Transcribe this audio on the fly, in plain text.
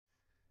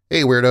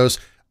Hey, Weirdos.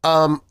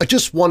 I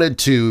just wanted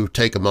to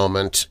take a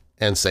moment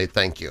and say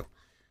thank you.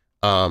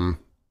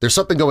 There's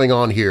something going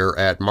on here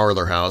at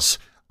Marlar House.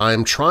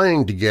 I'm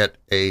trying to get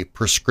a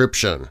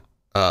prescription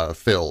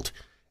filled,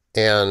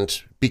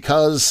 and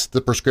because the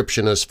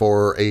prescription is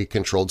for a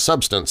controlled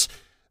substance,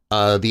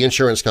 the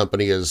insurance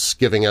company is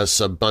giving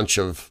us a bunch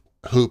of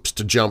hoops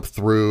to jump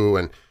through,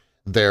 and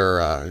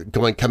they're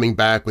coming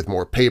back with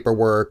more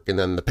paperwork, and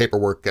then the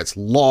paperwork gets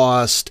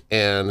lost,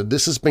 and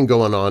this has been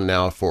going on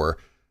now for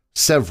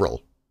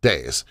several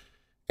days,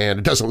 and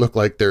it doesn't look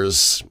like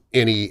there's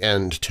any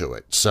end to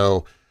it.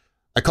 So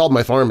I called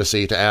my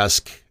pharmacy to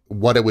ask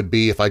what it would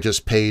be if I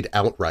just paid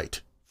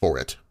outright for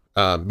it,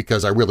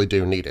 because I really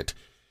do need it.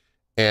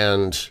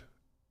 And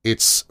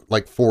it's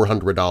like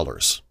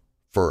 $400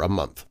 for a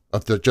month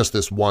of just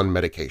this one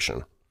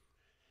medication.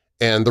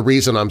 And the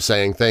reason I'm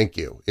saying thank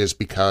you is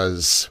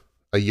because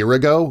a year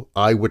ago,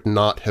 I would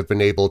not have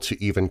been able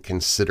to even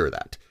consider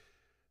that.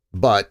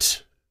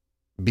 But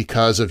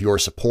because of your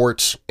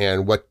support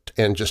and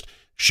just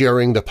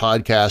sharing the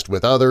podcast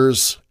with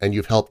others, and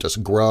you've helped us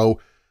grow,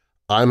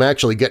 I'm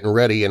actually getting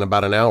ready in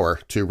about an hour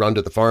to run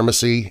to the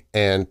pharmacy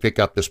and pick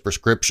up this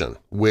prescription,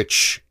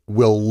 which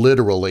will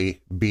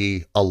literally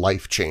be a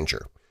life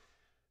changer.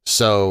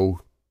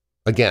 So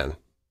again,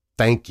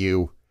 thank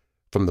you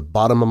from the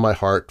bottom of my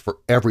heart for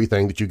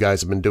everything that you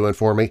guys have been doing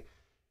for me.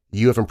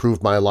 You have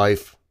improved my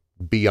life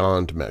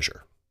beyond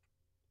measure.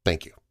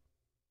 Thank you.